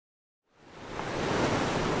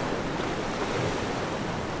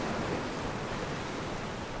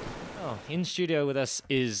In studio with us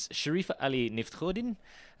is Shariefa Allie Nieftagodien.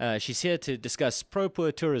 She's here to discuss pro-poor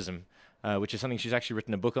tourism, which is something she's actually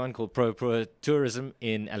written a book on called Pro-Poor Tourism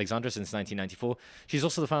in Alexandra since 1994. She's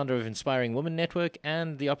also the founder of Inspiring Women Network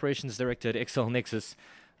and the operations director at Excel Nexus.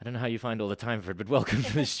 I don't know how you find all the time for it, but welcome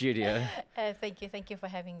to the studio. Thank you for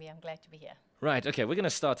having me. I'm glad to be here. Right, okay, we're going to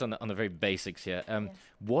start on the very basics here. Yes.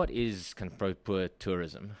 What is kind of pro-poor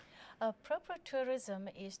tourism? Pro-poor tourism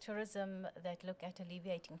is tourism that look at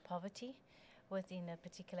alleviating poverty within a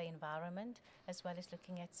particular environment, as well as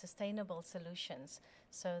looking at sustainable solutions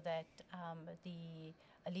so that the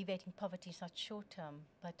alleviating poverty is not short-term,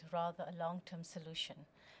 but rather a long-term solution.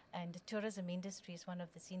 And the tourism industry is one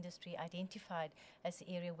of this industry identified as the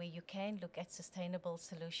area where you can look at sustainable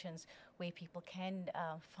solutions, where people can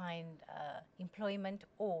find employment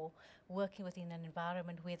or working within an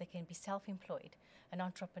environment where they can be self-employed and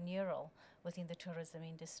entrepreneurial within the tourism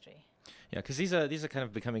industry. Yeah, because these are kind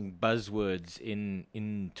of becoming buzzwords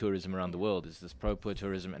in tourism around the world. Is this pro-poor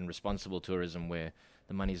tourism and responsible tourism, where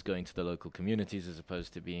the money is going to the local communities as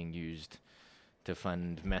opposed to being used to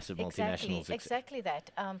fund massive multinationals. Exactly that.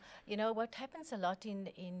 You know, what happens a lot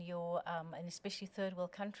in your, and especially third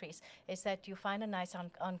world countries, is that you find a nice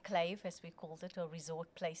enclave, as we called it, or resort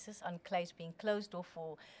places, enclaves being closed off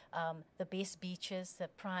for the best beaches, the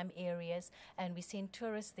prime areas, and we send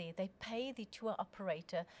tourists there. They pay the tour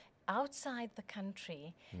operator outside the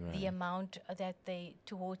country, right, the amount that they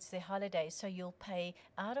towards their holidays. So you'll pay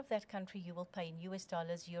out of that country, you will pay in US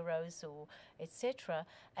dollars, euros, or etc.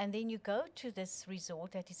 And then you go to this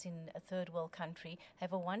resort that is in a third world country,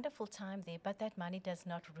 have a wonderful time there, but that money does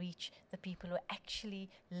not reach the people who actually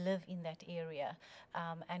live in that area.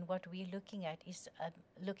 And what we're looking at is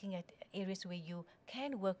looking at areas where you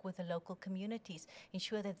can work with the local communities,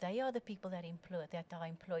 ensure that they are the people that are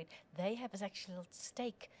employed. They have an actual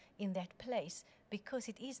stake in that place because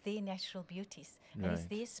it is their natural beauties, right, and it's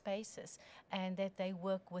their spaces, and that they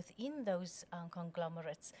work within those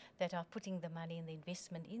conglomerates that are putting the money and the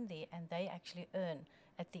investment in there, and they actually earn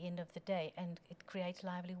at the end of the day, and it creates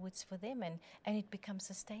livelihoods for them, and it becomes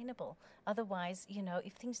sustainable. Otherwise, you know,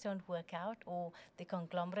 if things don't work out, or the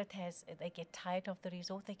conglomerate they get tired of the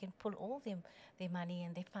resort, they can pull all their money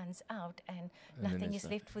and their funds out, and nothing is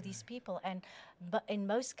left for these people. But in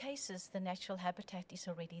most cases, the natural habitat is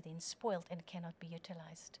already then spoiled and cannot be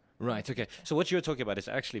utilized. Right, okay. So what you're talking about is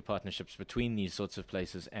actually partnerships between these sorts of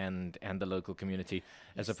places and the local community,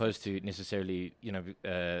 as opposed to necessarily, you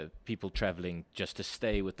know, people traveling just to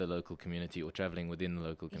stay with the local community or traveling within the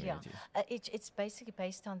local community. Yeah, it's basically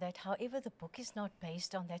based on that. However, the book is not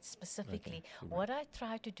based on that specifically. Okay. What I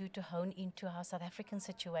try to do to hone into our South African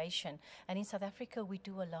situation, and in South Africa we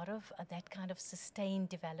do a lot of that kind of sustained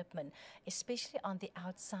development, especially on the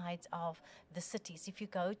outsides of the cities. If you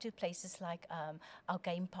go to places like our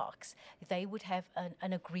game parks, they would have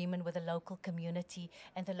an agreement with the local community,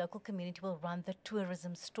 and the local community will run the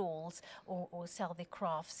tourism stalls or sell their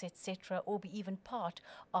crafts, etc., or be even part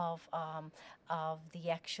of the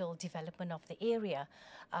actual development of the area.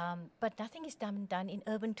 But nothing is done in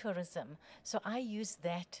urban tourism. So I use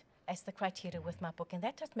that as the criteria with my book, and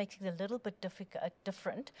that just makes it a little bit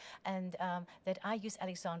different, and that I use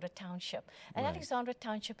Alexandra Township. And right. Alexandra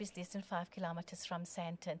Township is less than 5 kilometers from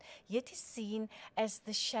Sandton, yet is seen as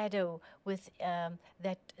the shadow with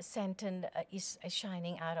that Sandton is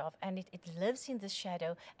shining out of, and it lives in the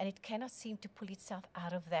shadow, and it cannot seem to pull itself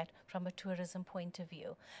out of that from a tourism point of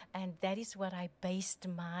view. And that is what I based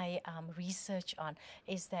my research on,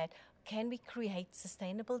 is that can we create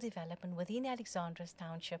sustainable development within Alexandra's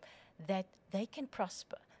Township that they can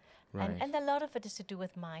prosper? Right. And a lot of it is to do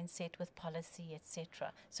with mindset, with policy,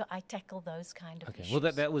 etc. So I tackle those kind of issues.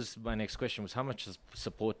 Well, that was my next question, was how much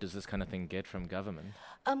support does this kind of thing get from government?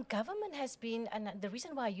 Government has been, and the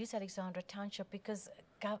reason why I use Alexandra Township, because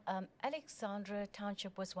Alexandra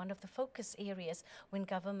Township was one of the focus areas when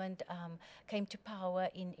government came to power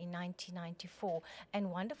in 1994, and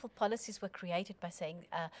wonderful policies were created by saying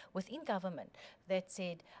within government that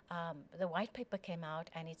said, the white paper came out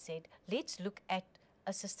and it said, let's look at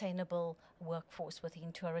a sustainable workforce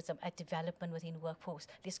within tourism, a development within workforce.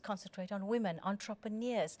 Let's concentrate on women,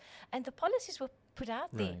 entrepreneurs. And the policies were put out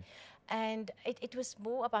there. And it was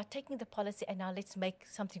more about taking the policy and now let's make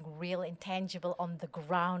something real and tangible on the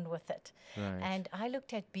ground with it. Right. And I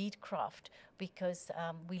looked at beadcraft because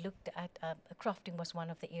we looked at, crafting was one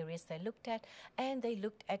of the areas they looked at, and they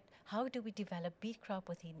looked at how do we develop beadcraft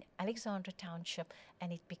within Alexandra Township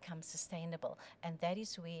and it becomes sustainable. And that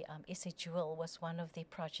is where SA Jewel was one of the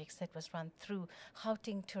projects that was run through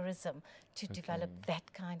Gauteng Tourism to develop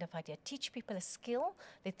that kind of idea. Teach people a skill,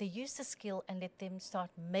 let they use the skill and let them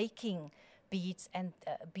start making beads and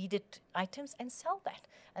beaded items and sell that.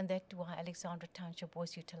 And that's why Alexandra Township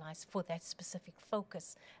was utilized for that specific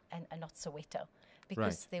focus and not Soweto.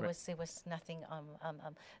 Because there was nothing,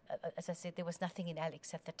 as I said, there was nothing in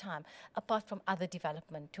Alex at the time, apart from other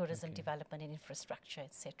development, tourism development and infrastructure,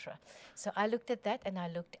 etc. So I looked at that, and I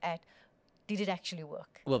looked at, did it actually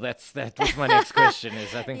work? Well, that was my next question.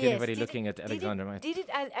 Is I think Yes, anybody looking at Alexandra might. Did it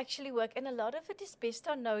actually work? And a lot of it is based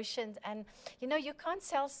on notions. And you can't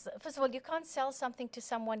sell. First of all, you can't sell something to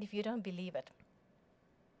someone if you don't believe it.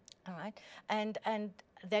 All right, and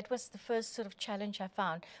that was the first sort of challenge I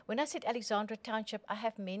found. When I said Alexandra Township, I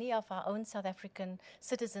have many of our own South African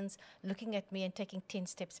citizens looking at me and taking 10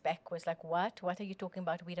 steps backwards, like, what? What are you talking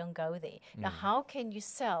about? We don't go there. Now, how can you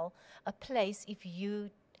sell a place if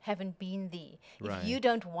you haven't been there, if you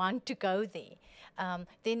don't want to go there?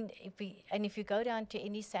 Then if you go down to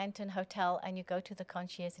any Sandton hotel and you go to the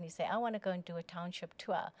concierge and you say, I want to go and do a township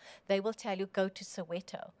tour, they will tell you, go to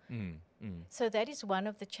Soweto. So that is one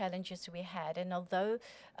of the challenges we had. And although,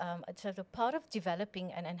 so the part of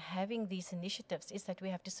developing and having these initiatives is that we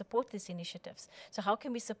have to support these initiatives. So how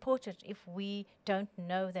can we support it if we don't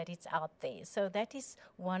know that it's out there? So that is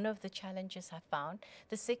one of the challenges I found.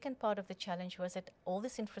 The second part of the challenge was that all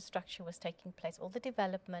this infrastructure was taking place, all the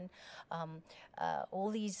development,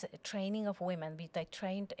 all these training of women.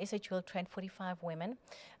 SHL trained 45 women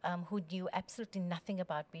who knew absolutely nothing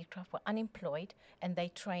about beadcraft, were unemployed, and they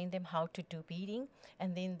trained them how to do beading,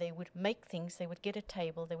 and then they would make things, they would get a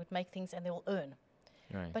table, they would make things, and they will earn.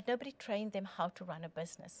 But nobody trained them how to run a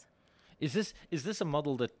business. Is this a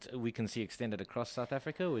model that we can see extended across South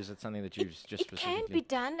Africa, or is it something that you've just specifically? It can be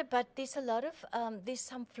done, but there's a lot of there's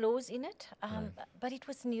some flaws in it. But it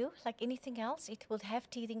was new, like anything else. It will have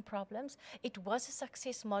teething problems. It was a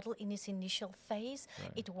success model in its initial phase.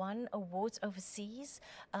 It won awards overseas.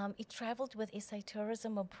 It traveled with SA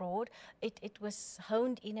Tourism abroad. It was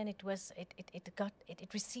honed in, and it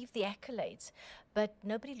received the accolades. But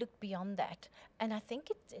nobody looked beyond that. And I think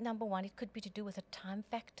number one, it could be to do with a time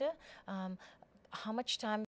factor. How much time